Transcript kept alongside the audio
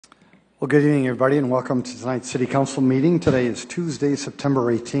Well, good evening, everybody, and welcome to tonight's City Council meeting. Today is Tuesday,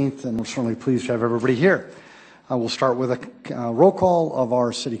 September 18th, and we're certainly pleased to have everybody here. We'll start with a roll call of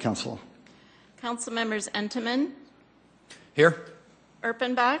our City Council. Council members Entenmann. Here.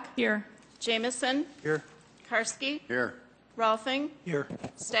 Erpenbach. Here. Jamison. Here. Karski. Here. Rolfing. Here.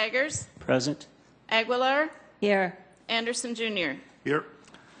 Staggers. Present. Aguilar. Here. Anderson Jr. Here.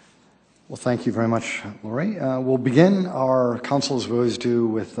 Well, thank you very much, Lori. We'll begin our council, as we always do,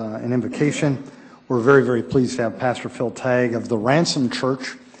 with an invocation. We're very, very pleased to have Pastor Phil Tagg of the Ransom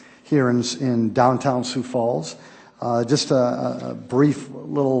Church here in downtown Sioux Falls. Just a brief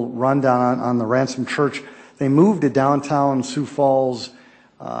little rundown on the Ransom Church. They moved to downtown Sioux Falls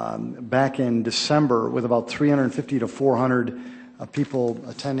back in December with about 350 to 400 people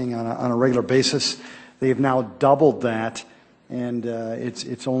attending on a regular basis. They have now doubled that, and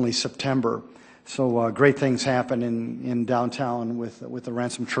it's only September. So great things happen in downtown with the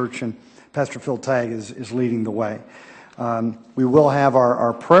Ransom Church, and Pastor Phil Tagg is leading the way. We will have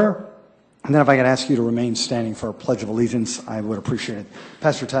our prayer, and then if I could ask you to remain standing for our Pledge of Allegiance, I would appreciate it.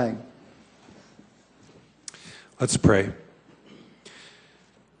 Pastor Tagg. Let's pray.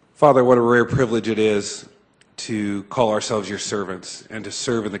 Father, what a rare privilege it is to call ourselves your servants and to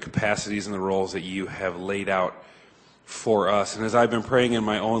serve in the capacities and the roles that you have laid out for us. And as I've been praying in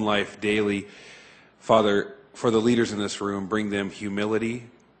my own life daily, Father, for the leaders in this room, bring them humility,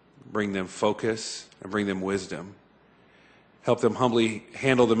 bring them focus, and bring them wisdom. Help them humbly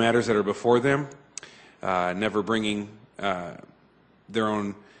handle the matters that are before them, never bringing their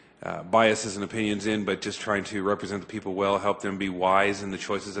own biases and opinions in, but just trying to represent the people well. Help them be wise in the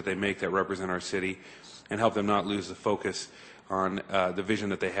choices that they make that represent our city, and help them not lose the focus on the vision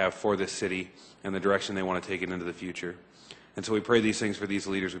that they have for this city and the direction they want to take it into the future. And so we pray these things for these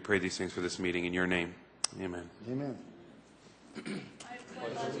leaders. We pray these things for this meeting in your name. Amen. Amen. I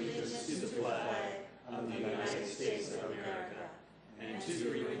pledge allegiance to the flag of the United States of America and to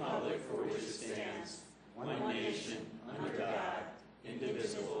the republic for which it stands, one nation, under God,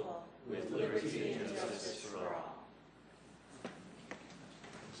 indivisible, with liberty and justice for all.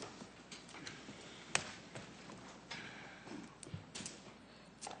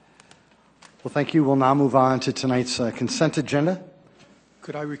 Well, thank you. We'll now move on to tonight's consent agenda.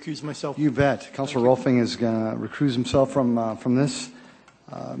 Could I recuse myself? You bet. Councilor Rolfing is going to recuse himself from this.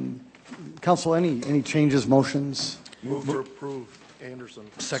 Council, any changes, motions? Move to approve. Anderson.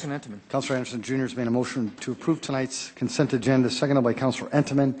 Second, Entenmann. Councilor Anderson Jr. has made a motion to approve tonight's consent agenda, seconded by Councilor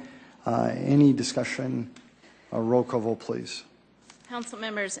Entenmann. Any discussion? A roll call vote, please. Council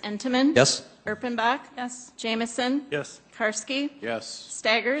members Entenmann. Yes. Erpenbach. Yes. Jamison. Yes. Karski. Yes.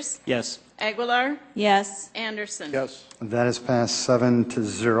 Staggers. Yes. Aguilar. Yes. Anderson. Yes. That is passed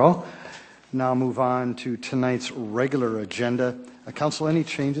 7-0. Now move on to tonight's regular agenda. Council, any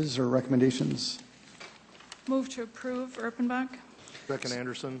changes or recommendations? Move to approve. Erpenbach. Second,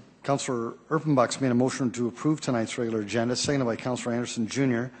 Anderson. Councilor Erpenbach's made a motion to approve tonight's regular agenda, seconded by Councilor Anderson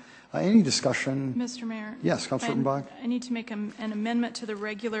Jr. Any discussion? Mr. Mayor. Yes, Councilor Erpenbach. I need to make an amendment to the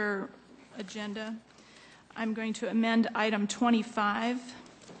regular agenda. I'm going to amend item 25,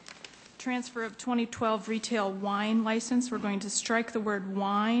 transfer of 2012 retail wine license. We're going to strike the word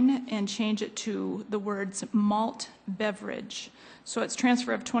wine and change it to the words malt beverage. So it's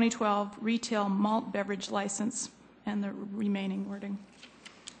transfer of 2012 retail malt beverage license and the remaining wording.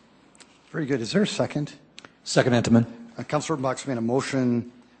 Very good. Is there a second? Second, Entenmann. Councilor Erpenbach's made a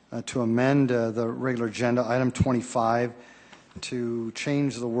motion to amend the regular agenda, item 25, to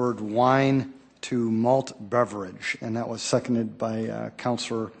change the word wine to malt beverage, and that was seconded by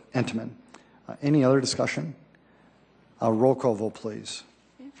Councilor Entenmann. Any other discussion? Roll call vote, please.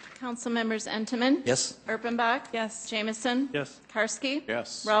 Council members Entenmann. Yes. Erpenbach. Yes. Jamison. Yes. Karski.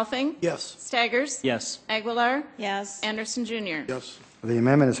 Yes. Rolfing. Yes. Staggers. Yes. Aguilar. Yes. Anderson Jr. Yes. The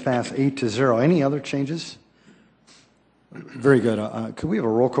amendment is passed 8-0. Any other changes? Very good. Could we have a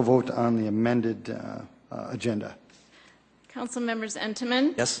roll call vote on the amended agenda? Council members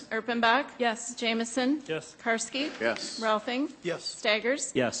Entenmann. Yes. Erpenbach. Yes. Jamison. Yes. Karski. Yes. Rolfing. Yes.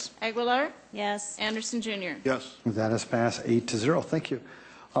 Staggers. Yes. Aguilar. Yes. Anderson Jr. Yes. That is passed 8-0. Thank you.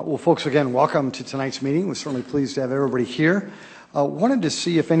 Well, folks, again, welcome to tonight's meeting. We're certainly pleased to have everybody here. Wanted to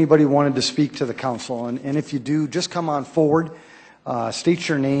see if anybody wanted to speak to the council, and if you do, just come on forward, state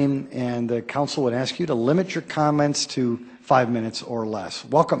your name, and the council would ask you to limit your comments to 5 minutes or less.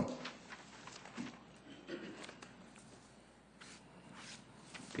 Welcome.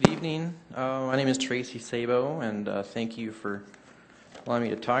 Good evening. My name is Tracy Sabo, and thank you for allowing me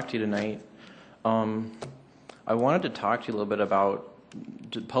to talk to you tonight. I wanted to talk to you a little bit about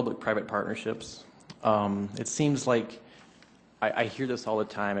public-private partnerships. It seems like I hear this all the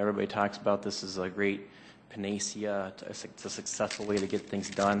time. Everybody talks about this as a great panacea, it's a successful way to get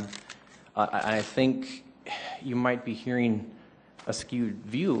things done. I think you might be hearing a skewed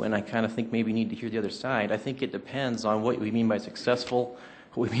view, and I kind of think maybe you need to hear the other side. I think it depends on what we mean by successful,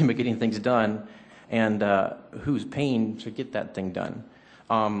 what we mean by getting things done, and who's paying to get that thing done.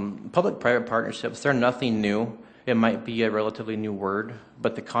 Public-private partnerships, they're nothing new. It might be a relatively new word,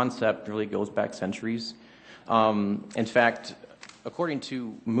 but the concept really goes back centuries. In fact, according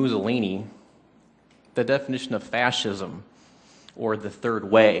to Mussolini, the definition of fascism, or the third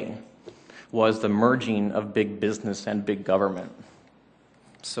way, was the merging of big business and big government.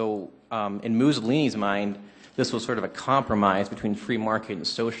 So in Mussolini's mind, this was sort of a compromise between free market and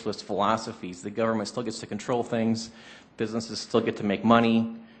socialist philosophies. The government still gets to control things, businesses still get to make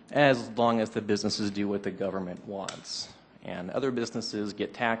money, as long as the businesses do what the government wants. And other businesses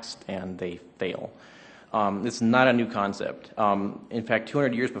get taxed and they fail. It's not a new concept. In fact,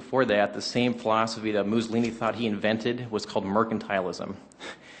 200 years before that, the same philosophy that Mussolini thought he invented was called mercantilism.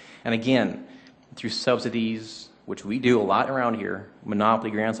 And again, through subsidies, which we do a lot around here,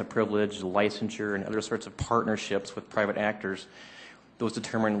 monopoly grants of privilege, licensure, and other sorts of partnerships with private actors, those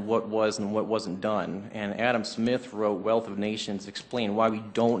determine what was and what wasn't done. And Adam Smith wrote Wealth of Nations, explained why we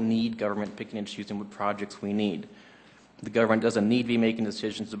don't need government picking and choosing what projects we need. The government doesn't need to be making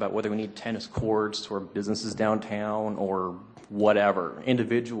decisions about whether we need tennis courts or businesses downtown or whatever.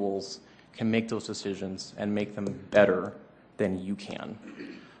 Individuals can make those decisions and make them better than you can.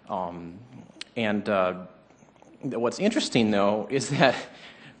 What's interesting, though, is that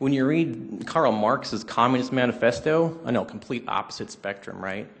when you read Karl Marx's Communist Manifesto, I know, complete opposite spectrum,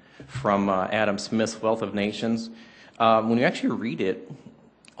 right, from Adam Smith's Wealth of Nations, when you actually read it,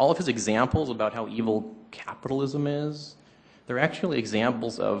 all of his examples about how evil capitalism is, they're actually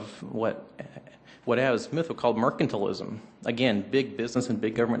examples of what Adam Smith would call mercantilism. Again, big business and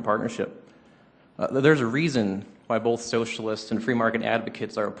big government partnership. There's a reason why both socialists and free market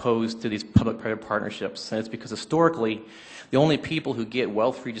advocates are opposed to these public-private partnerships, and it's because historically, the only people who get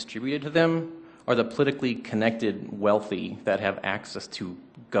wealth redistributed to them are the politically connected wealthy that have access to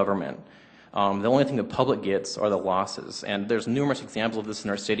government. The only thing the public gets are the losses, and there's numerous examples of this in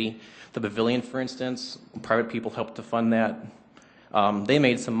our city. The Pavilion, for instance, private people helped to fund that. They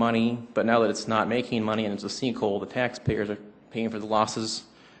made some money, but now that it's not making money and it's a sinkhole, the taxpayers are paying for the losses.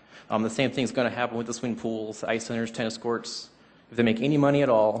 The same thing's going to happen with the swimming pools, ice centers, tennis courts. If they make any money at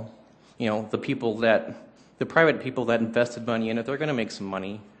all, you know, the private people that invested money in it, they're going to make some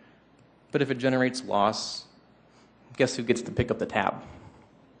money. But if it generates loss, guess who gets to pick up the tab?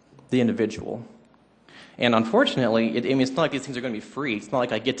 The individual. And unfortunately, it's not like these things are going to be free. It's not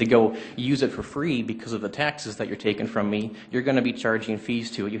like I get to go use it for free because of the taxes that you're taking from me. You're going to be charging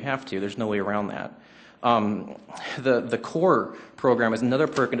fees to it. You have to. There's no way around that. The CORE program is another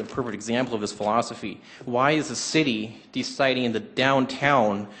perfect example of this philosophy. Why is the city deciding that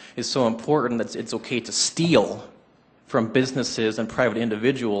downtown is so important that it's okay to steal from businesses and private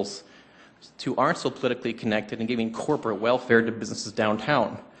individuals who aren't so politically connected and giving corporate welfare to businesses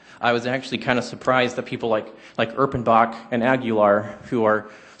downtown? I was actually kind of surprised that people like Erpenbach and Aguilar, who are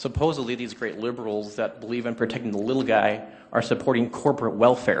supposedly these great liberals that believe in protecting the little guy, are supporting corporate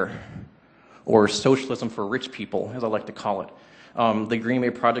welfare, or socialism for rich people, as I like to call it. The Green Bay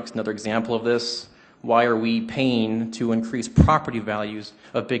Project is another example of this. Why are we paying to increase property values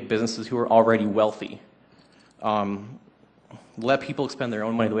of big businesses who are already wealthy? Let people spend their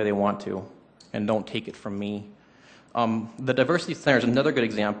own money the way they want to, and don't take it from me. The Diversity Center is another good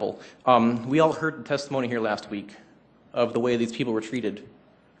example. We all heard the testimony here last week of the way these people were treated.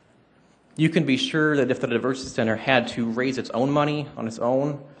 You can be sure that if the Diversity Center had to raise its own money on its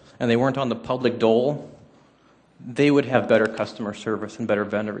own, and they weren't on the public dole, they would have better customer service and better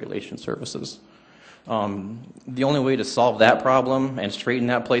vendor relation services. The only way to solve that problem and straighten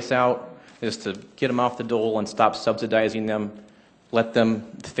that place out is to get them off the dole and stop subsidizing them, let them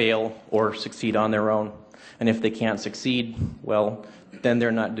fail or succeed on their own. And if they can't succeed, well, then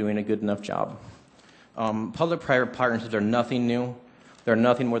they're not doing a good enough job. Public-private partnerships are nothing new. They're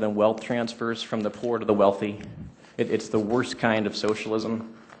nothing more than wealth transfers from the poor to the wealthy. It's the worst kind of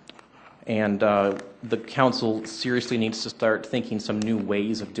socialism. And the council seriously needs to start thinking some new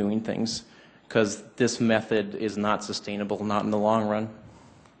ways of doing things, because this method is not sustainable, not in the long run.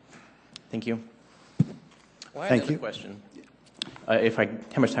 Thank you. Well, Thank you. Question. How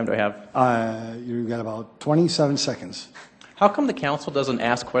much time do I have? You've got about 27 seconds. How come the council doesn't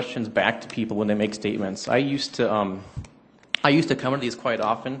ask questions back to people when they make statements? I used to come to these quite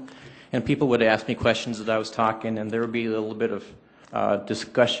often, and people would ask me questions as I was talking, and there would be a little bit of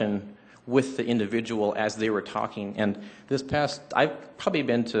discussion with the individual as they were talking. And this past, I've probably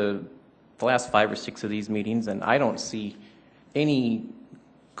been to the last 5 or 6 of these meetings, and I don't see any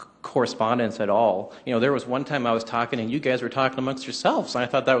correspondence at all. You know, there was one time I was talking and you guys were talking amongst yourselves, and I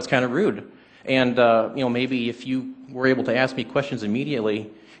thought that was kind of rude. And, you know, maybe if you were able to ask me questions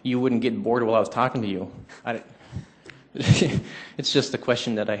immediately, you wouldn't get bored while I was talking to you. It's just a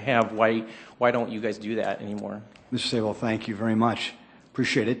question that I have. Why don't you guys do that anymore? Mr. Sable, thank you very much.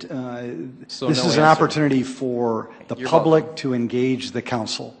 Appreciate it. So this no is an answer. opportunity for the You're public welcome. to engage the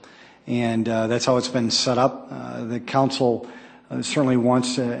council. And that's how it's been set up. The council certainly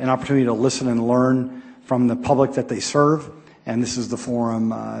wants an opportunity to listen and learn from the public that they serve. And this is the forum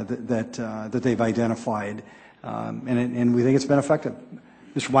that they've identified. And we think it's been effective.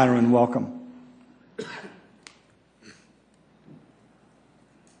 Mr. Weinerman, welcome.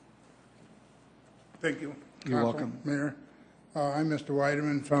 Thank you. You're Council, welcome. Mayor. I'm Mr.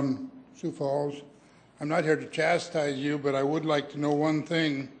 Weideman from Sioux Falls. I'm not here to chastise you, but I would like to know one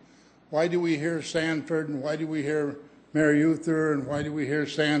thing. Why do we hear Sanford, and why do we hear Mariuther, and why do we hear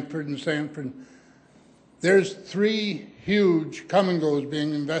Sanford and Sanford? There's 3 huge come-and-goes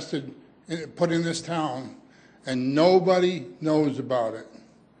being put in this town, and nobody knows about it.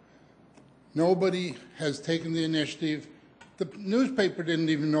 Nobody has taken the initiative. The newspaper didn't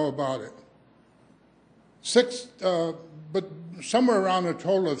even know about it. But somewhere around a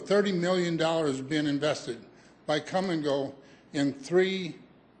total of $30 million is being invested by come and go in 3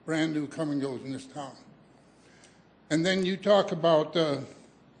 brand new come and goes in this town. And then you talk about the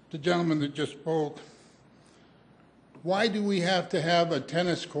gentleman that just spoke. Why do we have to have a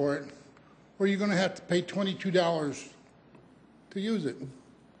tennis court where you're going to have to pay $22 to use it?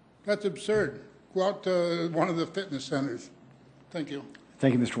 That's absurd. Go out to one of the fitness centers. Thank you.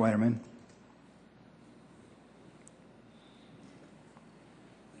 Thank you, Mr. Weinerman.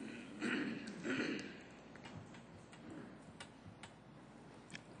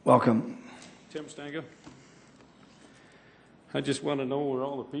 Welcome. Tim Stanga. I just want to know where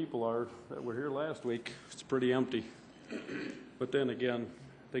all the people are that were here last week. It's pretty empty. But then again,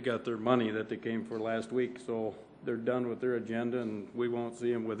 they got their money that they came for last week, so they're done with their agenda, and we won't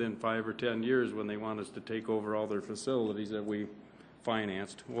see them within 5 or 10 years when they want us to take over all their facilities that we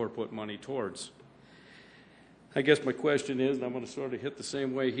financed or put money towards. I guess my question is, and I'm going to sort of hit the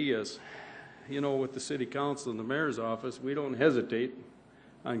same way he is. You know, with the city council and the mayor's office, we don't hesitate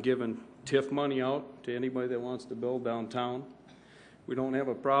on giving TIF money out to anybody that wants to build downtown. We don't have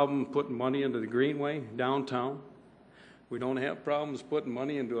a problem putting money into the Greenway downtown. We don't have problems putting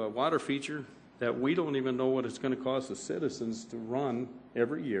money into a water feature that we don't even know what it's going to cost the citizens to run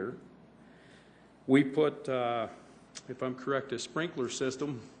every year. We put, if I'm correct, a sprinkler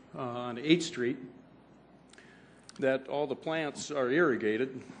system on 8th Street that all the plants are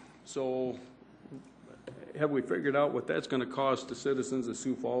irrigated. So have we figured out what that's going to cost the citizens of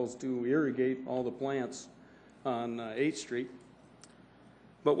Sioux Falls to irrigate all the plants on 8th Street?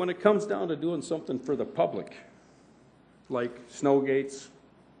 But when it comes down to doing something for the public, like snow gates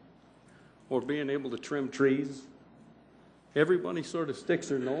or being able to trim trees, everybody sort of sticks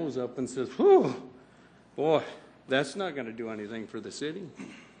their nose up and says, whew, boy, that's not going to do anything for the city.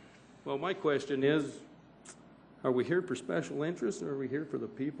 Well, my question is, are we here for special interests, or are we here for the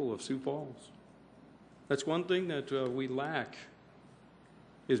people of Sioux Falls? That's one thing that we lack,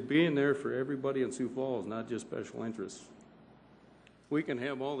 is being there for everybody in Sioux Falls, not just special interests. We can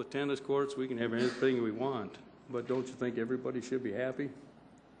have all the tennis courts, we can have anything we want, but don't you think everybody should be happy?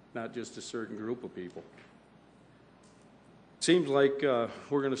 Not just a certain group of people. Seems like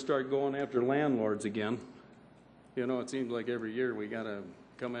we're going to start going after landlords again. You know, it seems like every year we got to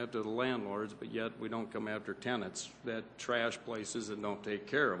come after the landlords, but yet we don't come after tenants that trash places and don't take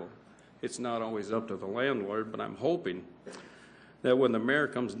care of them. It's not always up to the landlord, but I'm hoping that when the mayor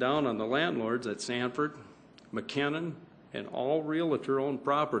comes down on the landlords at Sanford, McKinnon, and all realtor-owned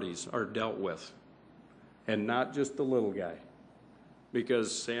properties are dealt with, and not just the little guy.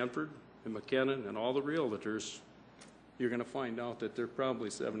 Because Sanford and McKinnon and all the realtors, you're going to find out that they're probably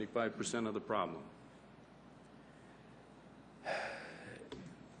 75% of the problem.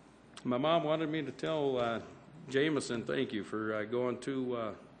 My mom wanted me to tell Jameson thank you for going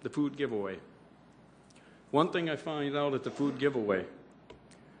to the food giveaway. One thing I find out at the food giveaway,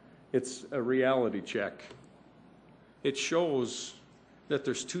 it's a reality check. It shows that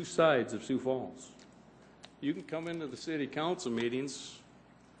there's 2 sides of Sioux Falls. You can come into the city council meetings,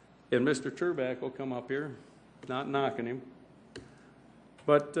 and Mr. Turback will come up here, not knocking him,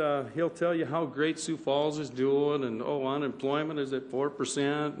 but he'll tell you how great Sioux Falls is doing, and oh, unemployment is at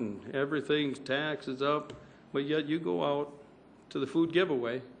 4%, and everything's tax is up. But yet you go out to the food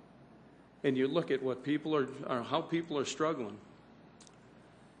giveaway, and you look at what people are, or how people are struggling,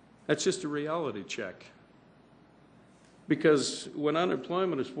 that's just a reality check. Because when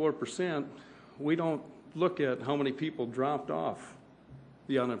unemployment is 4%, we don't look at how many people dropped off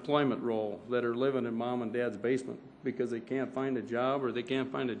the unemployment roll that are living in mom and dad's basement because they can't find a job, or they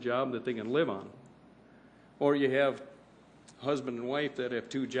can't find a job that they can live on. Or you have husband and wife that have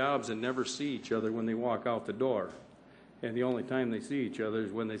 2 jobs and never see each other when they walk out the door. And the only time they see each other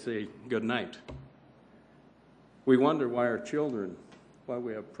is when they say good night. We wonder why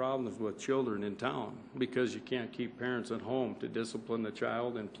we have problems with children in town, because you can't keep parents at home to discipline the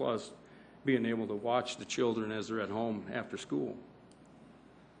child, and plus being able to watch the children as they're at home after school.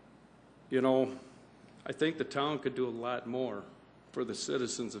 You know, I think the town could do a lot more for the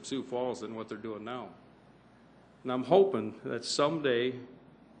citizens of Sioux Falls than what they're doing now. And I'm hoping that someday,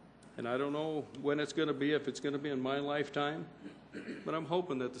 and I don't know when it's going to be, if it's going to be in my lifetime, but I'm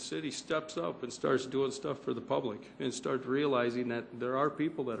hoping that the city steps up and starts doing stuff for the public and starts realizing that there are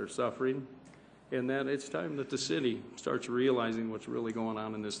people that are suffering, and that it's time that the city starts realizing what's really going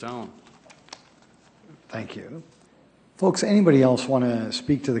on in this town. Thank you. Folks, anybody else want to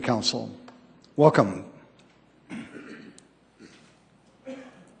speak to the council? Welcome.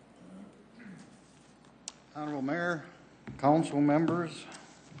 Honorable Mayor, council members,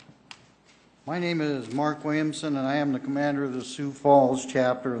 my name is Mark Williamson, and I am the commander of the Sioux Falls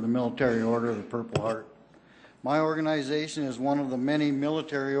chapter of the Military Order of the Purple Heart. My organization is one of the many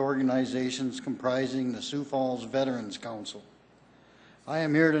military organizations comprising the Sioux Falls Veterans Council. I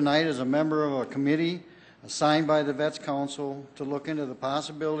am here tonight as a member of a committee assigned by the Vets Council to look into the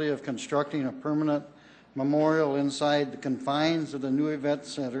possibility of constructing a permanent memorial inside the confines of the new Vet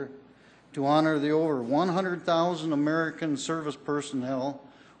Center to honor the over 100,000 American service personnel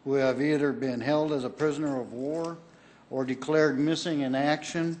who have either been held as a prisoner of war or declared missing in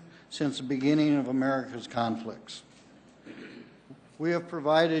action since the beginning of America's conflicts. We have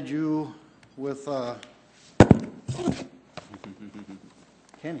provided you with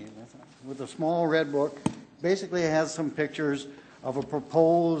with a small red book. Basically, it has some pictures of a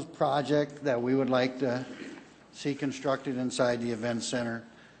proposed project that we would like to see constructed inside the event center,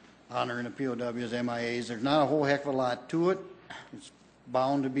 honoring the POWs, MIAs. There's not a whole heck of a lot to it. It's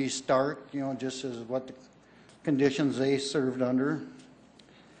bound to be stark, you know, just as what the conditions they served under.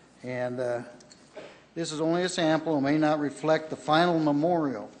 And this is only a sample. It may not reflect the final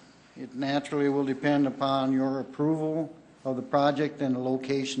memorial. It naturally will depend upon your approval of the project and the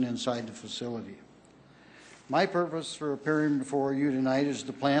location inside the facility. My purpose for appearing before you tonight is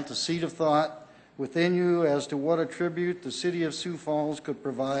to plant a seed of thought within you as to what a tribute the City of Sioux Falls could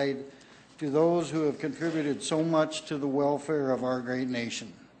provide to those who have contributed so much to the welfare of our great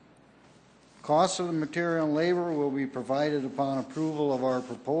nation. Costs of the material and labor will be provided upon approval of our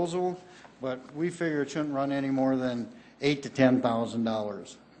proposal, but we figure it shouldn't run any more than $8,000 to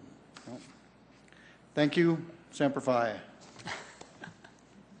 $10,000. Thank you. Semper Fi.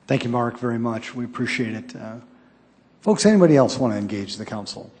 Thank you, Mark, very much. We appreciate it. Folks, anybody else want to engage the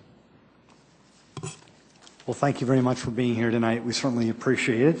council? Well, thank you very much for being here tonight. We certainly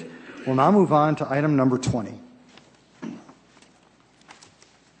appreciate it. We'll now move on to item number 20.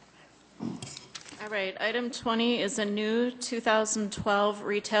 All right, item 20 is a new 2012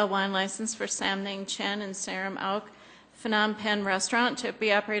 retail wine license for Sam Nang Chen and Saram Auk Phnom Penh Restaurant to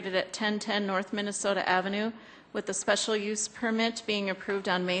be operated at 1010 North Minnesota Avenue, with the special use permit being approved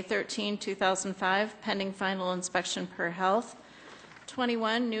on May 13, 2005, pending final inspection per health.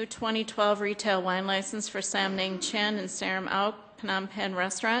 21, new 2012 retail wine license for Sam Nang Chen and Saram Auk Phnom Penh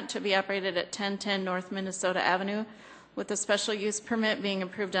Restaurant to be operated at 1010 North Minnesota Avenue, with the special use permit being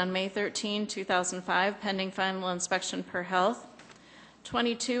approved on May 13, 2005, pending final inspection per health.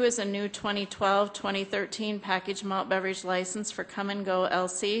 22 is a new 2012-2013 packaged malt beverage license for Come and Go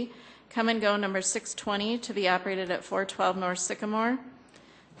LC, Come and Go number 620, to be operated at 412 North Sycamore.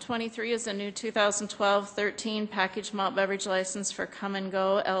 23 is a new 2012-13 packaged malt beverage license for Come and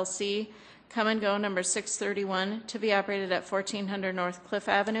Go LC, Come and Go number 631, to be operated at 1400 North Cliff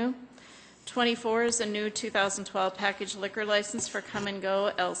Avenue. 24 is a new 2012 packaged liquor license for Come and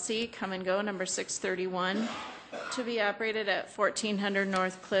Go LC, Come and Go number 631, to be operated at 1400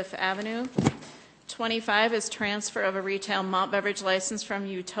 North Cliff Avenue. 25 is transfer of a retail malt beverage license from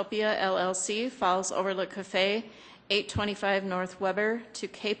Utopia LLC, Falls Overlook Cafe, 825 North Weber, to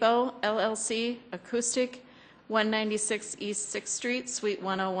Capo LLC, Acoustic, 196 East 6th Street, Suite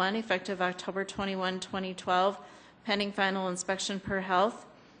 101, effective October 21, 2012, pending final inspection per health.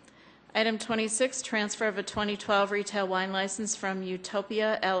 Item 26, transfer of a 2012 retail wine license from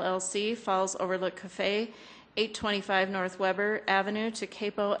Utopia LLC, Falls Overlook Cafe, 825 North Weber Avenue to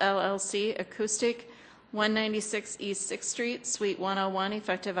Capo LLC Acoustic, 196 East 6th Street, Suite 101,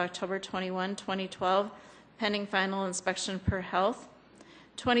 effective October 21, 2012, pending final inspection per health.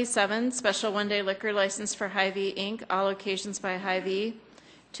 27, special one-day liquor license for Hy-Vee Inc., all occasions by Hy-Vee,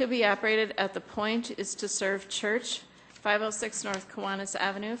 to be operated at the Point is to Serve Church, 506 North Kiwanis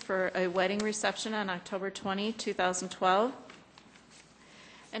Avenue, for a wedding reception on October 20, 2012.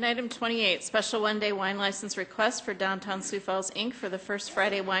 And item 28, special one-day wine license request for Downtown Sioux Falls, Inc. for the First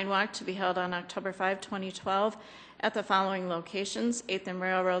Friday Wine Walk to be held on October 5, 2012 at the following locations: 8th and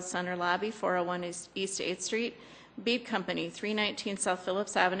Railroad Center Lobby, 401 East 8th Street; Bead Company, 319 South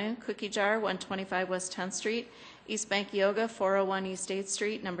Phillips Avenue; Cookie Jar, 125 West 10th Street; East Bank Yoga, 401 East 8th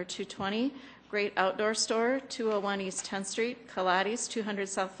Street, number 220; Great Outdoor Store, 201 East 10th Street; Pilates, 200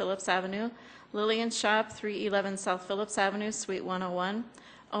 South Phillips Avenue; Lillian Shop, 311 South Phillips Avenue, Suite 101;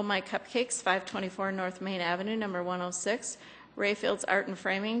 Oh My Cupcakes, 524 North Main Avenue, number 106; Rayfield's Art and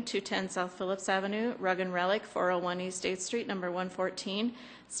Framing, 210 South Phillips Avenue; Rug and Relic, 401 East 8th Street, number 114;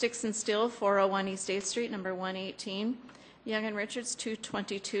 Sticks and Steel, 401 East 8th Street, number 118; Young and Richards,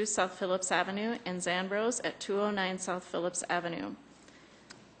 222 South Phillips Avenue; and Zambros at 209 South Phillips Avenue.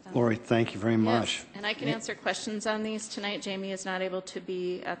 Lori, thank you very much. Yes, and I can answer questions on these tonight. Jamie is not able to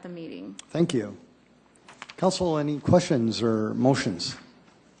be at the meeting. Thank you. Council, any questions or motions?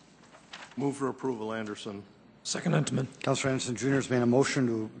 Move for approval, Anderson. Second, Entenmann. Councilor Anderson Jr. has made a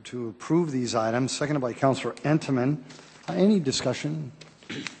motion to approve these items, seconded by Councilor Entenmann. Any discussion?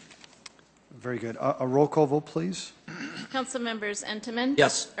 Very good. A roll call vote, please. Council members Entenmann.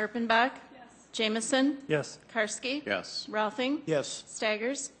 Yes. Erpenbach. Yes. Jamison. Yes. Karski. Yes. Ralphing. Yes.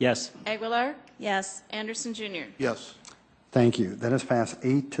 Staggers. Yes. Aguilar. Yes. Anderson Jr. Yes. Thank you. That has passed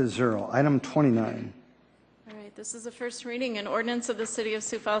 8-0. Item 29. All right, this is the first reading, an ordinance of the City of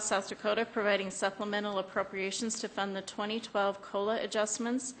Sioux Falls, South Dakota, providing supplemental appropriations to fund the 2012 COLA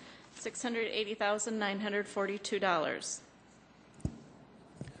adjustments, $680,942.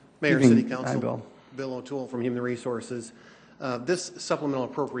 Mayor, Evening. City Council. Hi, Bill. Bill O'Toole from Human Resources. This supplemental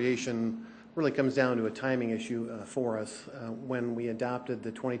appropriation really comes down to a timing issue for us. When we adopted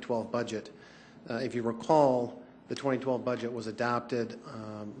the 2012 budget, if you recall, the 2012 budget was adopted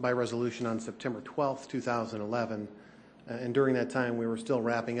by resolution on September 12th, 2011, and during that time we were still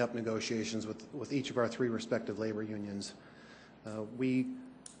wrapping up negotiations with each of our three respective labor unions. The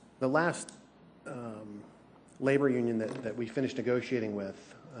last labor union that we finished negotiating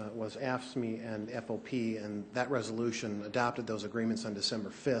with was AFSCME and FOP, and that resolution adopted those agreements on December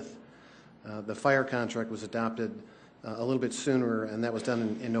 5th. The fire contract was adopted a little bit sooner, and that was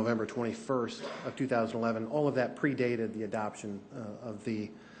done in November 21st of 2011. All of that predated the adoption of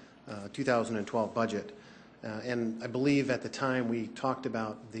the 2012 budget. And I believe at the time we talked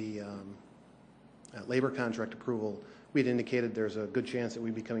about the labor contract approval, we had indicated there's a good chance that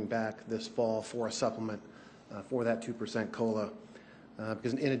we'd be coming back this fall for a supplement for that 2% COLA.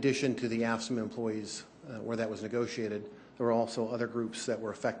 Because in addition to the AFSCME employees where that was negotiated, there were also other groups that were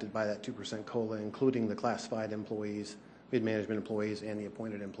affected by that 2% COLA, including the classified employees, mid-management employees, and the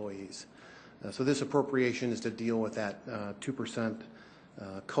appointed employees. So this appropriation is to deal with that 2%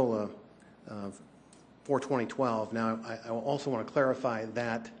 COLA for 2012. Now, I also want to clarify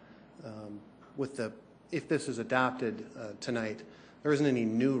that if this is adopted tonight, there isn't any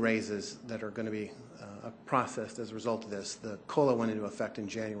new raises that are going to be processed as a result of this. The COLA went into effect in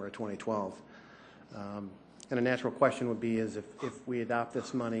January 2012. And a natural question would be is if we adopt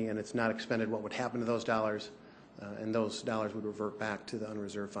this money and it's not expended, what would happen to those dollars? And those dollars would revert back to the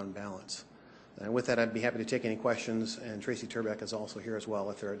unreserved fund balance. And with that, I'd be happy to take any questions, and Tracy Turbeck is also here as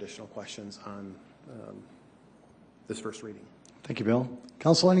well if there are additional questions on this first reading. Thank you, Bill.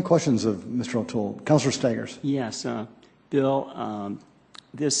 Council, any questions of Mr. O'Toole? Councilor Staggers. Yes. Bill,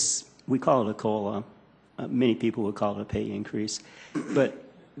 this, we call it a COLA. Many people would call it a pay increase. But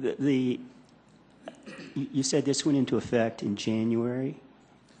you said this went into effect in January,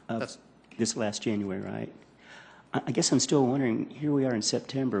 this last January, right? I guess I'm still wondering, here we are in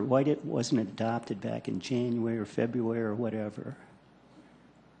September, why wasn't it adopted back in January or February or whatever?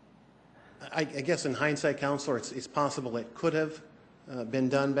 I guess in hindsight, Counselor, it's possible it could have been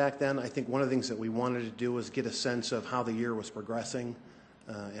done back then. I think one of the things that we wanted to do was get a sense of how the year was progressing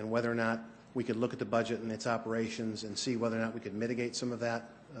and whether or not we could look at the budget and its operations and see whether or not we could mitigate some of that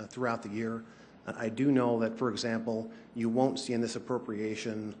throughout the year. I do know that, for example, you won't see in this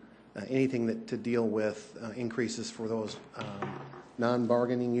appropriation anything to deal with increases for those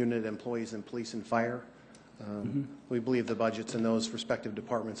non-bargaining unit employees in police and fire. We believe the budgets in those respective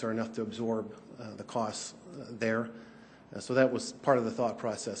departments are enough to absorb the costs there. So that was part of the thought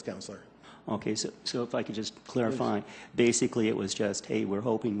process, Counselor. Okay, so if I could just clarify, basically it was just, hey, we're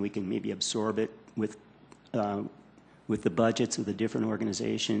hoping we can maybe absorb it with the budgets of the different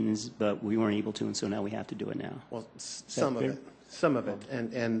organizations, but we weren't able to, and so now we have to do it now. Well, some of it.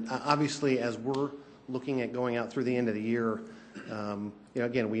 And obviously, as we're looking at going out through the end of the year,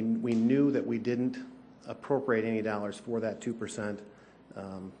 again, we knew that we didn't appropriate any dollars for that 2%.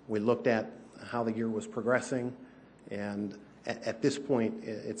 We looked at how the year was progressing, and at this point,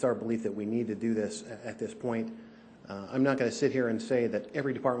 it's our belief that we need to do this at this point. I'm not going to sit here and say that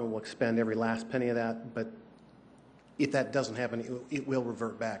every department will expend every last penny of that, but if that doesn't happen, it will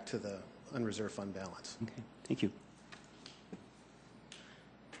revert back to the unreserved fund balance. Okay, thank you.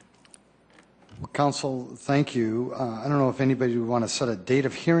 Well, Council, thank you. I don't know if anybody would want to set a date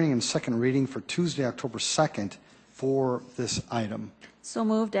of hearing and second reading for Tuesday, October 2nd for this item. So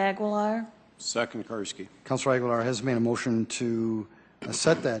moved, Aguilar. Second, Karski. Councilor Aguilar has made a motion to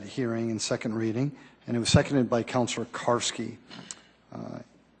set that hearing and second reading, and it was seconded by Councilor Karski.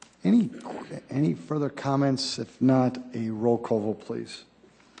 Any further comments? If not, a roll call vote, please.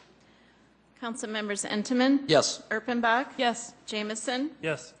 Council members Entenmann? Yes. Erpenbach? Yes. Jameson?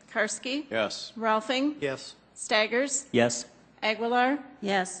 Yes. Karski? Yes. Rolfing? Yes. Staggers? Yes. Aguilar?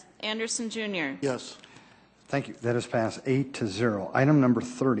 Yes. Anderson Jr.? Yes. Thank you. That is passed 8-0. Item number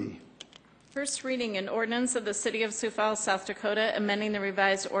 30. First reading, an ordinance of the City of Sioux Falls, South Dakota, amending the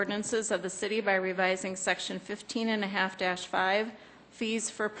revised ordinances of the city by revising Section 15.5-5, fees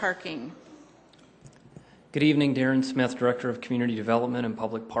for parking. Good evening, Darren Smith, Director of Community Development and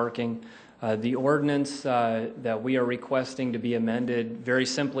Public Parking. The ordinance that we are requesting to be amended, very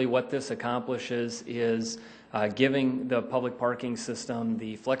simply what this accomplishes is giving the public parking system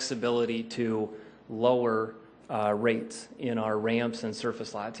the flexibility to lower rates in our ramps and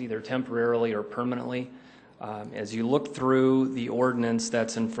surface lots, either temporarily or permanently. As you look through the ordinance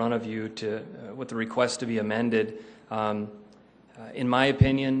that's in front of you with the request to be amended, in my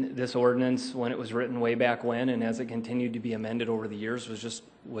opinion, this ordinance, when it was written way back when, and as it continued to be amended over the years,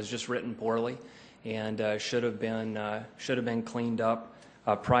 was just written poorly, and should have been cleaned up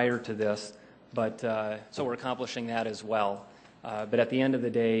prior to this. But so we're accomplishing that as well. But at the end of the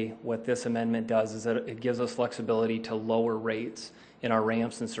day, what this amendment does is that it gives us flexibility to lower rates in our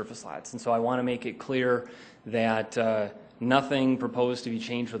ramps and surface lots. And so I want to make it clear that nothing proposed to be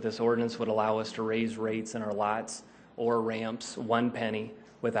changed with this ordinance would allow us to raise rates in our lots or ramps 1 penny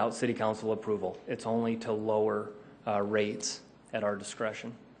without City Council approval. It's only to lower rates at our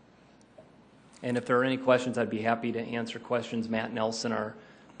discretion. And if there are any questions, I'd be happy to answer questions. Matt Nelson, our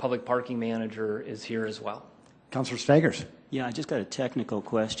public parking manager, is here as well. Councilor Staggers. Yeah, I just got a technical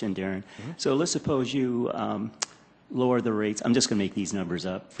question, Darren. So let's suppose you lower the rates. I'm just going to make these numbers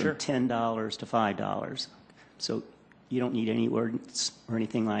up from $10 to $5. So you don't need any ordinance or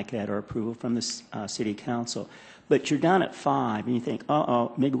anything like that or approval from the City Council. But you're down at 5, and you think,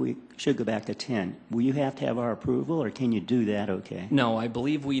 maybe we should go back to 10. Will you have to have our approval, or can you do that okay? No, I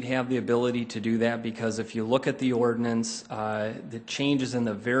believe we'd have the ability to do that because if you look at the ordinance, the changes in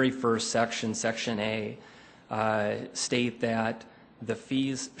the very first section, Section A, state that the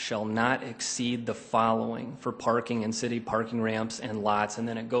fees shall not exceed the following for parking in city parking ramps and lots, and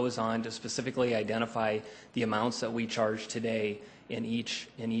then it goes on to specifically identify the amounts that we charge today in each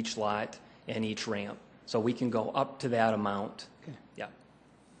lot and each ramp. So we can go up to that amount. Okay. Yeah.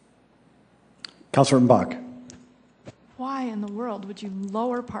 Councilor Bach. Why in the world would you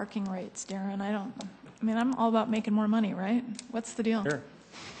lower parking rates, Darren? I'm all about making more money, right? What's the deal? Sure.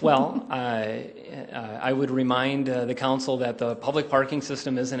 Well, I would remind the council that the public parking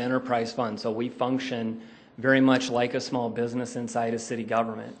system is an enterprise fund, so we function very much like a small business inside a city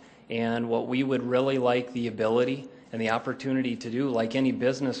government. And what we would really like the ability and the opportunity to do, like any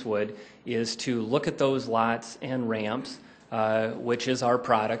business would, is to look at those lots and ramps, which is our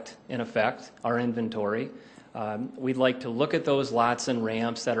product, in effect, our inventory. We'd like to look at those lots and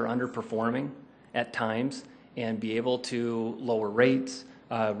ramps that are underperforming at times and be able to lower rates,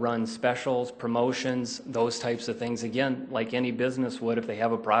 run specials, promotions, those types of things. Again, like any business would, if they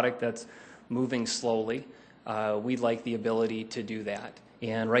have a product that's moving slowly, we'd like the ability to do that.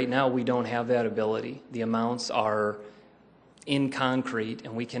 And right now, we don't have that ability. The amounts are in concrete,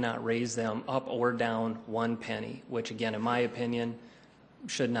 and we cannot raise them up or down 1 penny, which, again, in my opinion,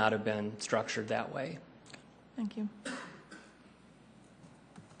 should not have been structured that way. Thank you.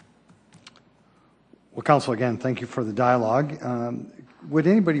 Well, Council, again, thank you for the dialogue. Would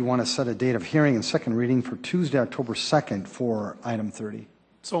anybody want to set a date of hearing and second reading for Tuesday, October 2nd for item 30?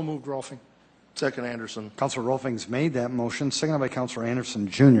 So moved, Rolfing. Second, Anderson. Councilor Rolfing's made that motion, seconded by Councilor Anderson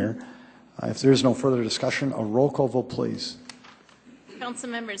Jr. If there is no further discussion, a roll call vote, please. Council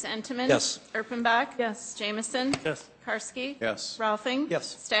members Entenmann. Yes. Erpenbach. Yes. Jamison. Yes. Karski. Yes. Rolfing.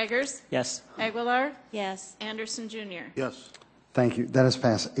 Yes. Staggers. Yes. Aguilar. Yes. Anderson Jr. Yes. Thank you. That is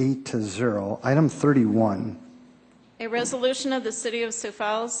passed 8-0. Item 31. A resolution of the City of Sioux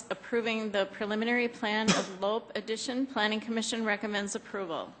Falls approving the preliminary plan of Lope Addition. Planning Commission recommends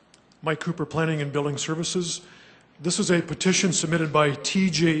approval. Mike Cooper, Planning and Building Services. This is a petition submitted by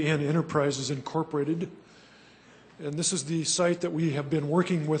TJN Enterprises Incorporated. And this is the site that we have been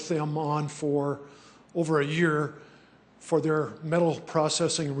working with them on for over a year for their metal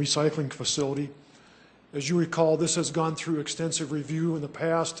processing and recycling facility. As you recall, this has gone through extensive review in the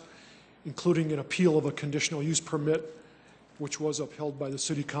past, including an appeal of a conditional use permit, which was upheld by the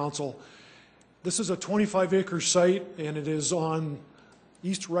City Council. This is a 25-acre site, and it is on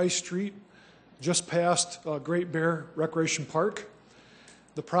East Rice Street, just past Great Bear Recreation Park.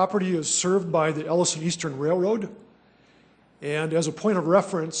 The property is served by the Ellison Eastern Railroad, and as a point of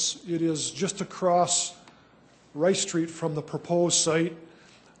reference, it is just across Rice Street from the proposed site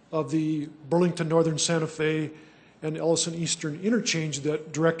of the Burlington Northern Santa Fe and Ellison Eastern interchange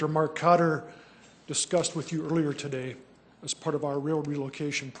that Director Mark Cotter discussed with you earlier today as part of our rail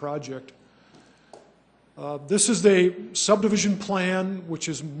relocation project. This is a subdivision plan, which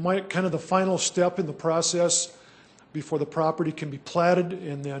is kind of the final step in the process before the property can be platted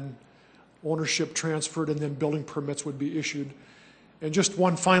and then ownership transferred and then building permits would be issued. And just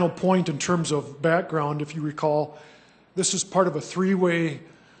one final point in terms of background, if you recall, this is part of a three-way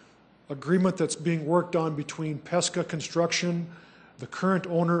agreement that's being worked on between Pesca Construction, the current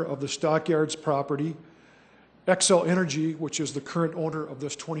owner of the Stockyards property, XL Energy, which is the current owner of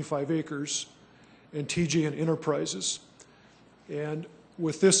this 25 acres, and TJN Enterprises. And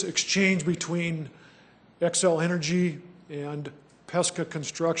with this exchange between XL Energy and Pesca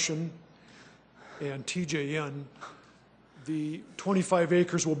Construction and TJN, the 25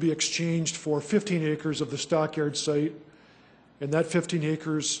 acres will be exchanged for 15 acres of the Stockyard site, and that 15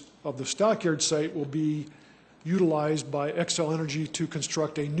 acres of the Stockyard site will be utilized by XL Energy to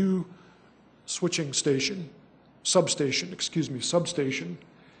construct a new substation,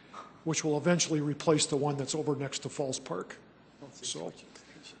 which will eventually replace the one that's over next to Falls Park. So,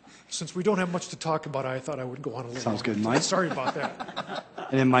 since we don't have much to talk about, I thought I would go on a little. Sounds good, Mike. Sorry about that.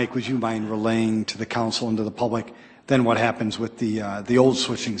 And then, Mike, would you mind relaying to the council and to the public then what happens with the old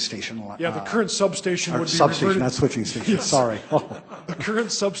switching station? Yeah, the current substation would be substation, reverted. not switching station. Yes. Sorry. The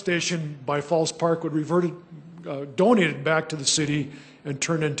current substation by Falls Park would be donated back to the city and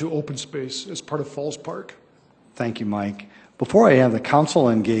turned into open space as part of Falls Park. Thank you, Mike. Before I have the council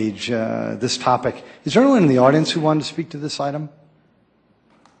engage this topic, is there anyone in the audience who wanted to speak to this item?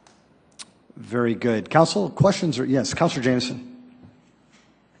 Very good. Council, questions? Yes, Councilor Jameson.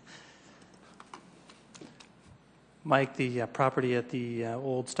 Mike, the property at the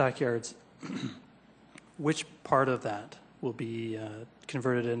old Stockyards, which part of that will be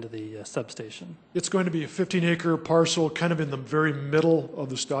converted into the substation? It's going to be a 15-acre parcel kind of in the very middle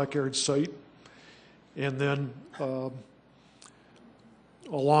of the Stockyards site. And then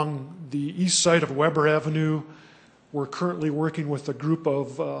along the east side of Weber Avenue, we're currently working with a group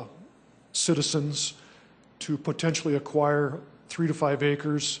of citizens to potentially acquire 3 to 5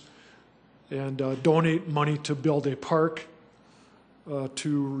 acres and donate money to build a park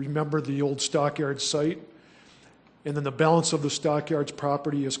to remember the old Stockyards site. And then the balance of the Stockyards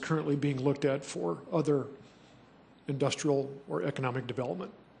property is currently being looked at for other industrial or economic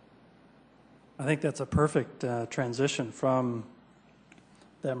development. I think that's a perfect transition from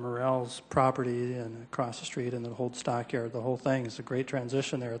that Morel's property and across the street and the whole Stockyard. The whole thing is a great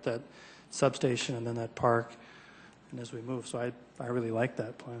transition there at that substation and then that park and as we move. So I really like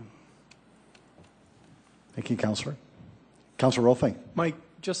that plan. Thank you, Councilor. Councilor Rolfing. Mike,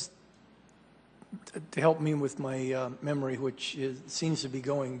 just to help me with my memory, which seems to be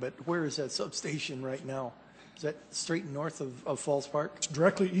going, but where is that substation right now? Is that straight north of Falls Park? It's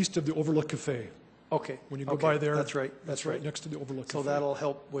directly east of the Overlook Cafe. Okay. When you go by there, that's right. That's right next to the Overlook Cafe. So that'll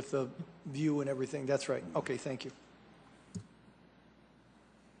help with the view and everything. That's right. Okay, thank you.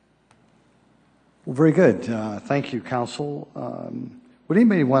 Well, very good. Thank you, Council. Would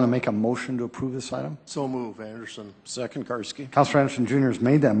anybody want to make a motion to approve this item? So move, Anderson. Second, Karski. Councilor Anderson Jr. has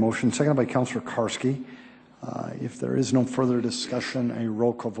made that motion, seconded by Councilor Karski. If there is no further discussion, a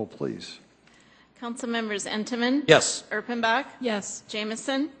roll call vote, please. Council members Entenmann. Yes. Erpenbach. Yes.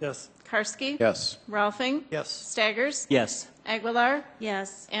 Jamison. Yes. Karski. Yes. Rolfing. Yes. Staggers. Yes. Aguilar.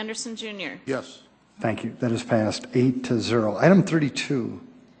 Yes. Anderson Jr. Yes. Thank you. That is passed 8-0. Item 32.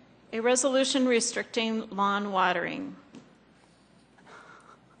 A resolution restricting lawn watering.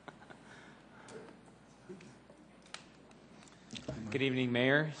 Good evening,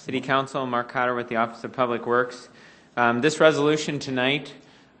 Mayor, City Council. Mark Cotter with the Office of Public Works. This resolution tonight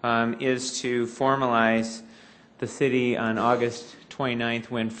is to formalize the city on August 29th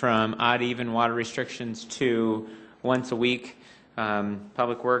went from odd-even water restrictions to once a week.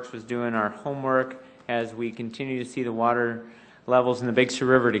 Public Works was doing our homework as we continue to see the water levels in the Big Sioux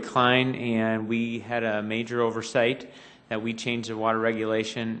River decline, and we had a major oversight that we changed the water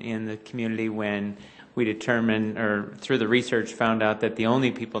regulation in the community when we determined, or through the research, found out that the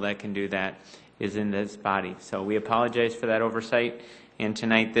only people that can do that is in this body. So we apologize for that oversight, and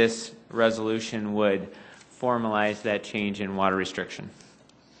tonight this resolution would formalize that change in water restriction.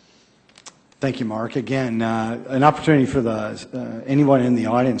 Thank you, Mark. Again, an opportunity for anyone in the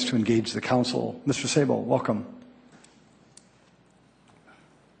audience to engage the council. Mr. Sable, welcome.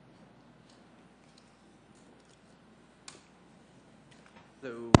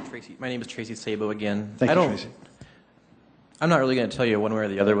 My name is Tracy Sabo again. Thank you, Tracy. I'm not really going to tell you one way or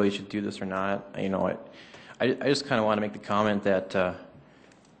the other whether you should do this or not. I just kind of want to make the comment that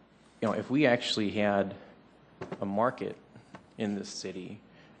if we actually had a market in this city,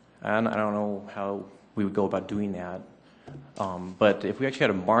 and I don't know how we would go about doing that, but if we actually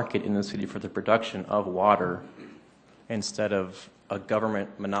had a market in the city for the production of water instead of a government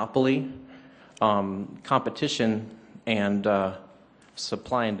monopoly, competition and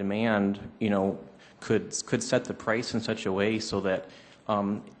supply and demand, could set the price in such a way so that,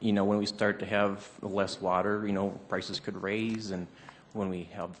 when we start to have less water, prices could raise, and when we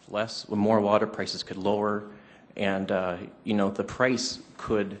have more water, prices could lower, and the price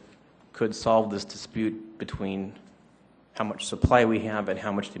could solve this dispute between how much supply we have and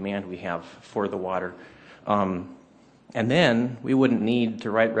how much demand we have for the water. And then we wouldn't need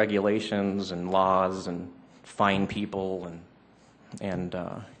to write regulations and laws and fine people and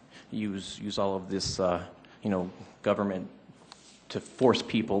use all of this, government to force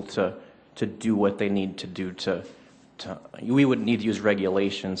people to do what they need to do. We wouldn't need to use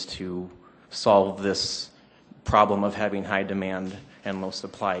regulations to solve this problem of having high demand and low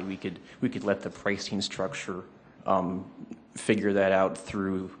supply. We could let the pricing structure figure that out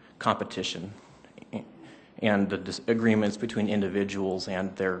through competition and the agreements between individuals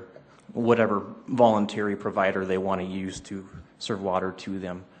and their whatever voluntary provider they want to use to serve water to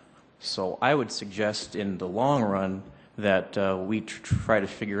them. So I would suggest in the long run that we try to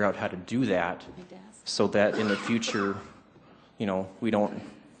figure out how to do that so that in the future,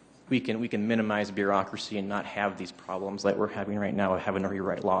 we can minimize bureaucracy and not have these problems that we're having right now of having to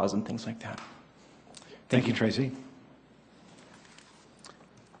rewrite laws and things like that. Thank you, Tracy.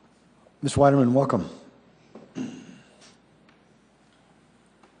 Ms. Weiderman, welcome. I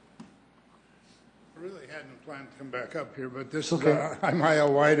really hadn't planned to come back up here, but this is, I'm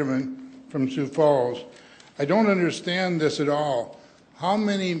I.L. Weiderman from Sioux Falls. I don't understand this at all. How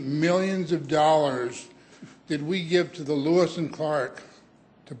many millions of dollars did we give to the Lewis and Clark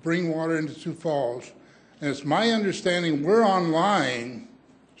to bring water into Sioux Falls? And it's my understanding we're online,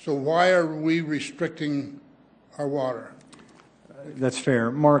 so why are we restricting our water? That's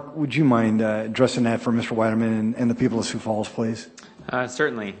fair. Mark, would you mind addressing that for Mr. Weiderman and the people of Sioux Falls, please?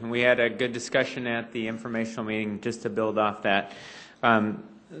 Certainly. We had a good discussion at the informational meeting just to build off that.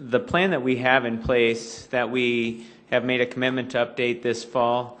 The plan that we have in place that we have made a commitment to update this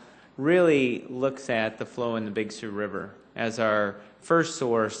fall really looks at the flow in the Big Sioux River as our first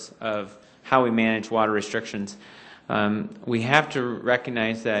source of how we manage water restrictions. We have to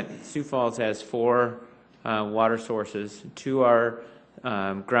recognize that Sioux Falls has 4 water sources. 2 are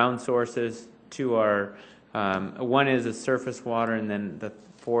ground sources, 2 are, one is a surface water, and then the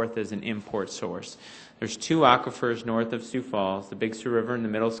 4th is an import source. There's 2 aquifers north of Sioux Falls, the Big Sioux River and the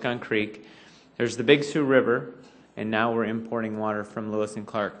Middle Skunk Creek. There's the Big Sioux River, and now we're importing water from Lewis and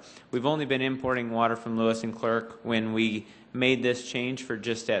Clark. We've only been importing water from Lewis and Clark when we made this change for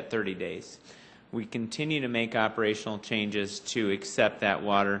just at 30 days. We continue to make operational changes to accept that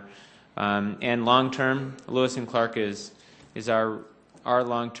water. And long-term, Lewis and Clark is our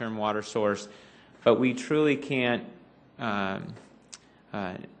long-term water source, but we truly can't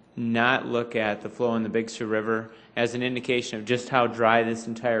not look at the flow in the Big Sioux River as an indication of just how dry this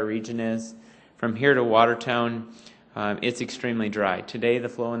entire region is. From here to Watertown, it's extremely dry. Today, the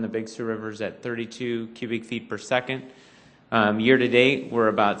flow in the Big Sioux River is at 32 cubic feet per second. Year to date, we're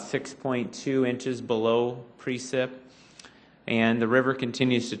about 6.2 inches below precip, and the river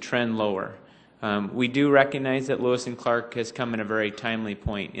continues to trend lower. We do recognize that Lewis and Clark has come at a very timely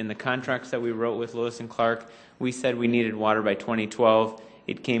point. In the contracts that we wrote with Lewis and Clark, we said we needed water by 2012.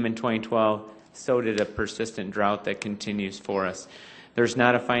 It came in 2012. So did a persistent drought that continues for us. There's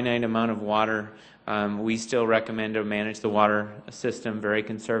not a finite amount of water We still recommend to manage the water system very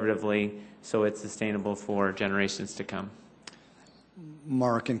conservatively so it's sustainable for generations to come.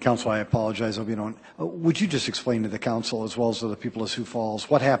 Mark and Council, I apologize. I hope you don't. Would you just explain to the Council as well as to the people of Sioux Falls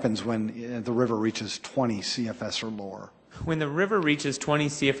what happens when the river reaches 20 CFS or lower? When the river reaches 20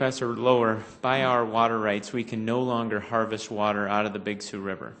 CFS or lower, by our water rights, we can no longer harvest water out of the Big Sioux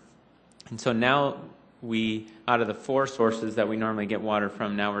River. And so now we, out of the 4 sources that we normally get water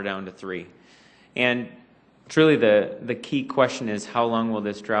from, now we're down to 3. And truly the key question is, how long will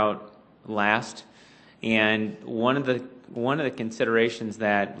this drought last? And one of the considerations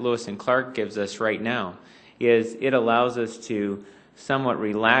that Lewis and Clark gives us right now is it allows us to somewhat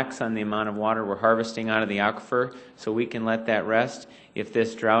relax on the amount of water we're harvesting out of the aquifer, so we can let that rest if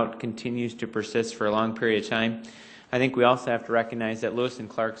this drought continues to persist for a long period of time. I think we also have to recognize that Lewis and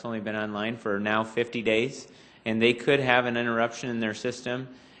Clark's only been online for now 50 days, and they could have an interruption in their system,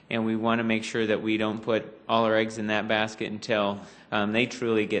 and we want to make sure that we don't put all our eggs in that basket until they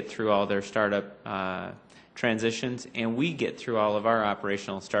truly get through all their startup transitions, and we get through all of our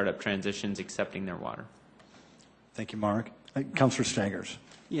operational startup transitions accepting their water. Thank you, Mark. Councilor Staggers.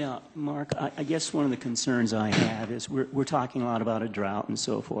 Yeah, Mark, I guess one of the concerns I have is we're talking a lot about a drought and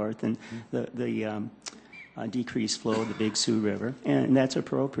so forth, and the decreased flow of the Big Sioux River, and that's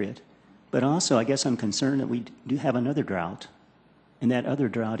appropriate. But also, I guess I'm concerned that we do have another drought, and that other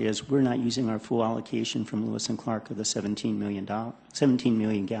drought is we're not using our full allocation from Lewis and Clark of the 17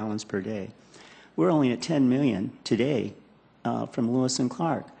 million gallons per day. We're only at 10 million today from Lewis and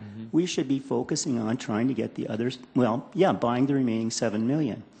Clark. Mm-hmm. We should be focusing on trying to get the others, buying the remaining 7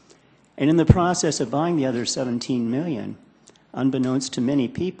 million. And in the process of buying the other 17 million, unbeknownst to many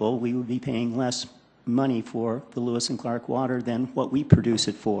people, we would be paying less money for the Lewis and Clark water than what we produce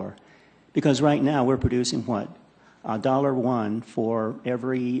it for. Because right now we're producing what? $1 for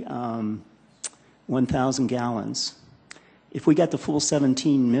every 1,000 gallons. If we got the full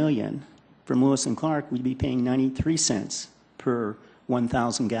 17 million from Lewis and Clark, we'd be paying 93 cents per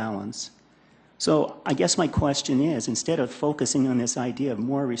 1,000 gallons. So I guess my question is, instead of focusing on this idea of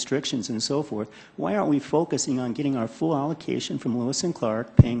more restrictions and so forth, why aren't we focusing on getting our full allocation from Lewis and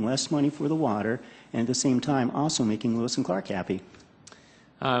Clark, paying less money for the water, and at the same time also making Lewis and Clark happy?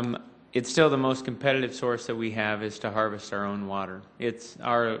 It's still the most competitive source that we have is to harvest our own water.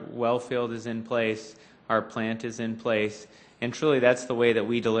 Our well field is in place, our plant is in place, and truly that's the way that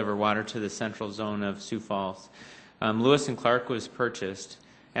we deliver water to the central zone of Sioux Falls. Lewis and Clark was purchased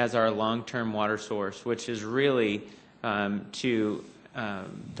as our long-term water source, which is really to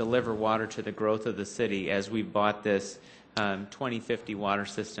deliver water to the growth of the city as we bought this 2050 water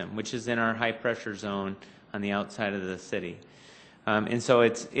system, which is in our high-pressure zone on the outside of the city. And so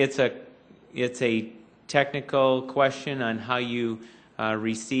it's a technical question on how you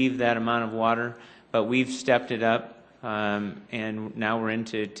receive that amount of water, but we've stepped it up, and now we're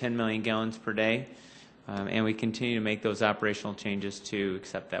into 10 million gallons per day. And we continue to make those operational changes to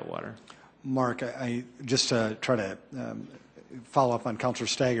accept that water. Mark, I just try to follow up on Councilor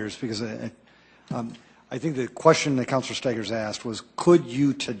Staggers, because I think the question that Councilor Staggers asked was, could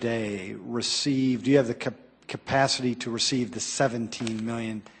you today receive, do you have the capacity to receive the 17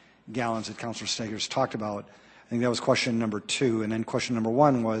 million gallons that Councilor Staggers talked about? I think that was question number 2. And then question number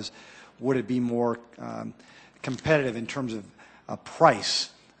 1 was, would it be more competitive in terms of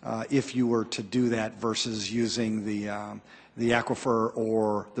price if you were to do that versus using the aquifer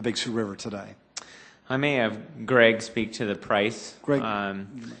or the Big Sioux River today? I may have Greg speak to the price. Greg.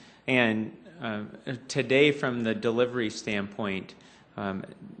 Today, from the delivery standpoint,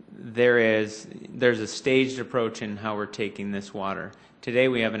 there's a staged approach in how we're taking this water. Today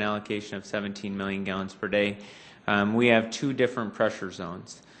we have an allocation of 17 million gallons per day. We have 2 different pressure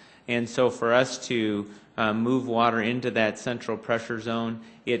zones. And so for us to move water into that central pressure zone,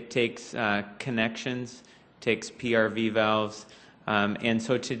 it takes connections, takes PRV valves, and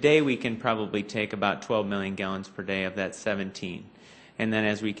so today we can probably take about 12 million gallons per day of that 17. And then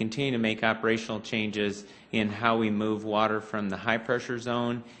as we continue to make operational changes in how we move water from the high pressure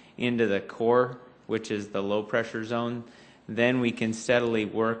zone into the core, which is the low pressure zone, then we can steadily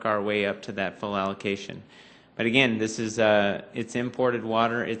work our way up to that full allocation. But again, this is it's imported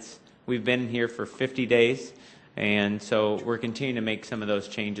water. We've been here for 50 days, and so we're continuing to make some of those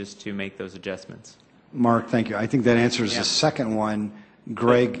changes to make those adjustments. Mark, thank you. I think that answers the second one.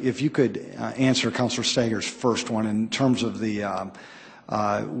 Greg, if you could answer Councilor Staggers' first one in terms of the,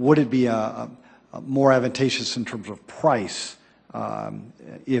 would it be more advantageous in terms of price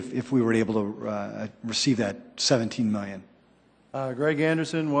if we were able to receive that 17 million? Greg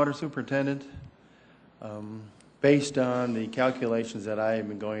Anderson, Water Superintendent. Based on the calculations that I have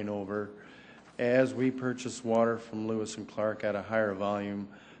been going over, As we purchase water from Lewis and Clark at a higher volume,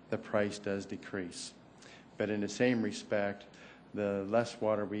 the price does decrease. But in the same respect, the less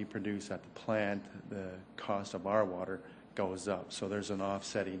water we produce at the plant, the cost of our water goes up. So there's an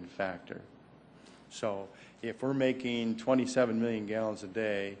offsetting factor. So if we're making 27 million gallons a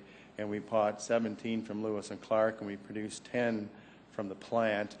day and we bought 17 from Lewis and Clark and we produce 10 from the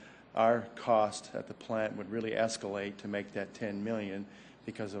plant, our cost at the plant would really escalate to make that 10 million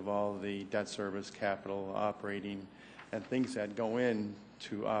because of all the debt service, capital, operating, and things that go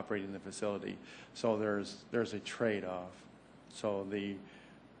into operating the facility. So there's a trade-off. So the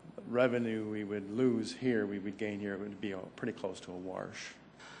revenue we would lose here, we would gain here, it would be pretty close to a wash.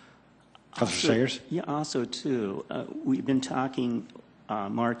 Councilor Sayers? Yeah, also, too, we've been talking,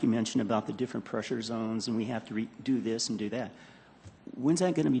 Mark, you mentioned about the different pressure zones, and we have to do this and do that. When's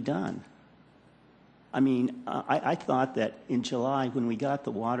that going to be done? I mean, I thought that in July, when we got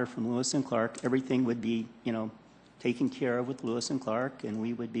the water from Lewis and Clark, everything would be, taken care of with Lewis and Clark, and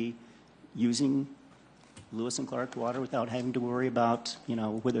we would be using Lewis and Clark water without having to worry about,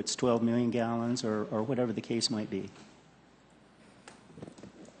 whether it's 12 million gallons or whatever the case might be.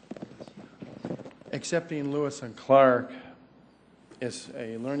 Accepting Lewis and Clark is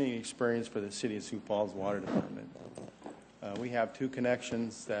a learning experience for the City of Sioux Falls Water Department. We have 2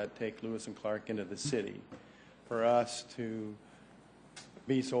 connections that take Lewis and Clark into the city. For us to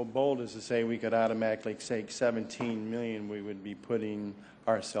be so bold as to say we could automatically take 17 million, we would be putting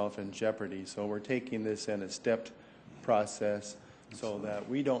ourselves in jeopardy. So we're taking this in a stepped process so that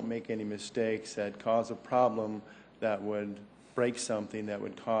we don't make any mistakes that cause a problem that would break something that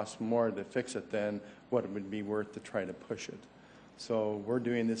would cost more to fix it than what it would be worth to try to push it. So we're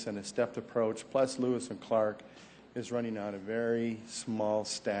doing this in a stepped approach. Plus Lewis and Clark is running on a very small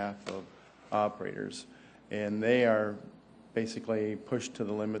staff of operators, and they are basically pushed to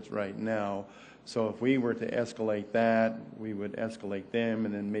the limits right now. So if we were to escalate that, we would escalate them,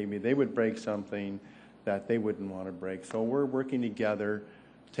 and then maybe they would break something that they wouldn't want to break. So we're working together,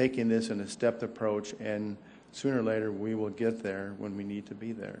 taking this in a stepped approach, and sooner or later we will get there when we need to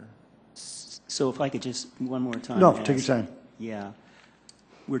be there. So if I could just one more time. No, take your time. Yeah.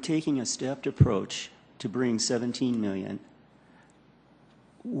 We're taking a stepped approach to bring 17 million.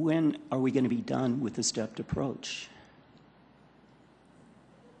 When are we going to be done with the stepped approach?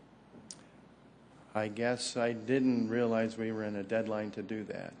 I guess I didn't realize we were in a deadline to do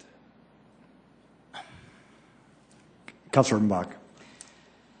that. Councilor Mbach.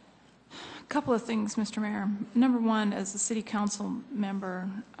 A couple of things, Mr. Mayor. Number one, as a city council member,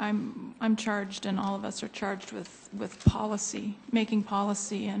 I'm charged, and all of us are charged with policy, making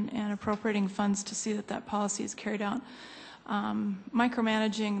policy and appropriating funds to see that that policy is carried out.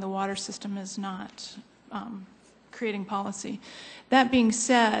 Micromanaging the water system is not creating policy. That being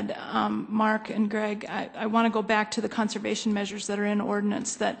said, Mark and Greg, I want to go back to the conservation measures that are in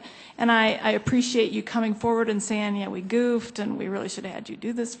ordinance and I appreciate you coming forward and saying, yeah, we goofed and we really should have had you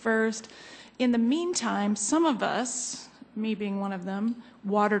do this first. In the meantime, some of us, me being one of them,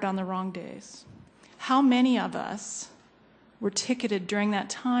 watered on the wrong days. How many of us were ticketed during that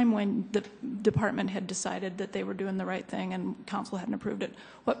time when the department had decided that they were doing the right thing and council hadn't approved it?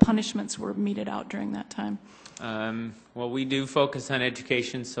 What punishments were meted out during that time? Well, we do focus on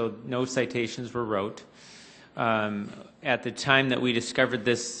education, so no citations were wrote. At the time that we discovered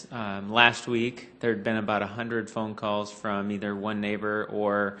this last week, there had been about 100 phone calls from either one neighbor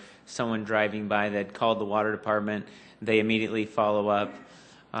or someone driving by that called the water department. They immediately follow up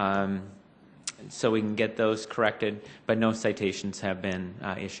so we can get those corrected, but no citations have been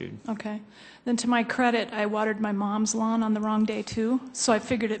issued. Okay. Then to my credit, I watered my mom's lawn on the wrong day too, so I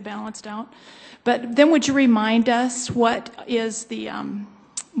figured it balanced out. But then would you remind us what is the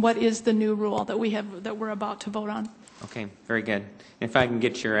new rule that we're about to vote on? Okay, very good. If I can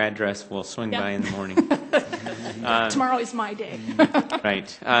get your address, we'll swing by in the morning. Tomorrow is my day.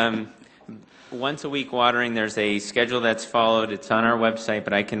 Right. Once a week watering, there's a schedule that's followed. It's on our website,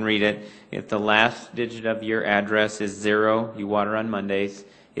 but I can read it. If the last digit of your address is 0, you water on Mondays.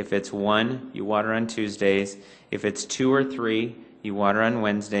 If it's 1, you water on Tuesdays. If it's 2 or 3, you water on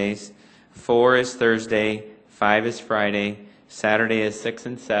Wednesdays. 4 is Thursday. 5 is Friday. Saturday is 6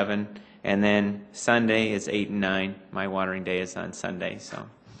 and 7. And then Sunday is 8 and 9. My watering day is on Sunday. So,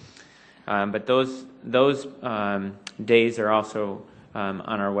 but those days are also on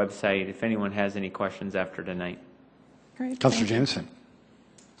our website if anyone has any questions after tonight. Great. Councilor Jameson.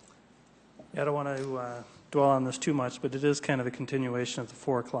 I don't want to dwell on this too much, but it is kind of a continuation of the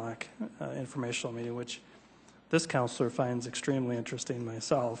 4 o'clock informational meeting, which this counselor finds extremely interesting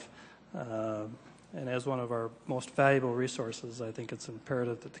myself. And as one of our most valuable resources, I think it's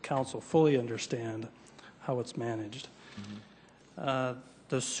imperative that the council fully understand how it's managed. The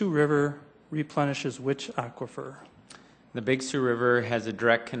Sioux River replenishes which aquifer? The Big Sioux River has a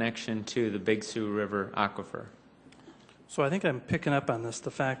direct connection to the Big Sioux River aquifer. So I think I'm picking up on this,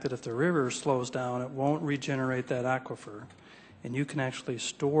 the fact that if the river slows down, it won't regenerate that aquifer, and you can actually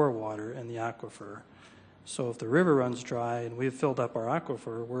store water in the aquifer. So if the river runs dry and we've filled up our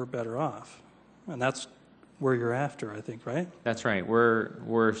aquifer, we're better off. And that's where you're after, I think, right? That's right.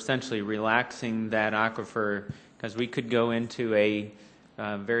 We're essentially relaxing that aquifer because we could go into a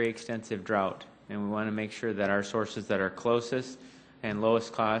very extensive drought, and we want to make sure that our sources that are closest and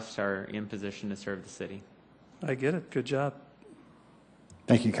lowest cost are in position to serve the city. I get it. Good job.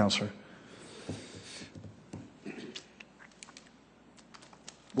 Thank you, Councilor.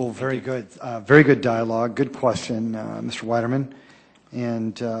 Well, very good dialogue, good question, Mr. Weiderman.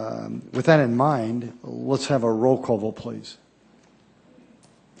 And with that in mind, let's have a roll call vote, please.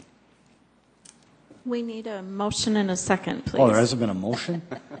 We need a motion and a second, please. Oh, there hasn't been a motion?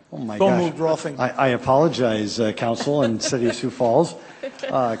 Oh, my So gosh. moved, Rolfing. I apologize, Council and City of Sioux Falls.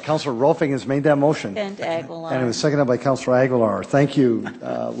 Councilor Rolfing has made that motion. And Aguilar. And it was seconded by Councilor Aguilar. Thank you,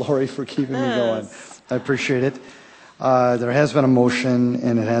 Lori, for keeping me going. I appreciate it. There has been a motion,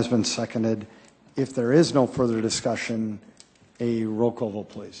 and it has been seconded. If there is no further discussion, a roll call vote,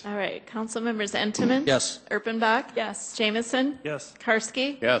 please. All right. Council members Entenmann? Yes. Erpenbach? Yes. Jamison? Yes.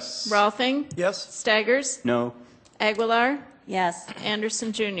 Karski? Yes. Rolfing? Yes. Staggers? No. Aguilar? Yes.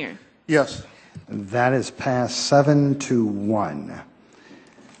 Anderson Jr.? Yes. That is passed 7-1.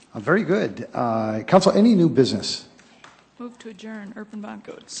 Very good. Council, any new business? Move to adjourn.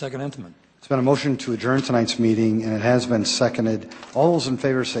 Erpenbach. Second Entenmann. It's been a motion to adjourn tonight's meeting, and it has been seconded. All those in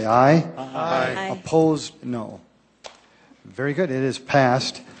favor say aye. Aye. Opposed, no. Very good. It is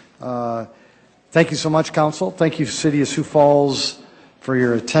passed. Thank you so much, Council. Thank you, City of Sioux Falls, for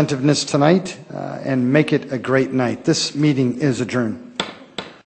your attentiveness tonight, and make it a great night. This meeting is adjourned.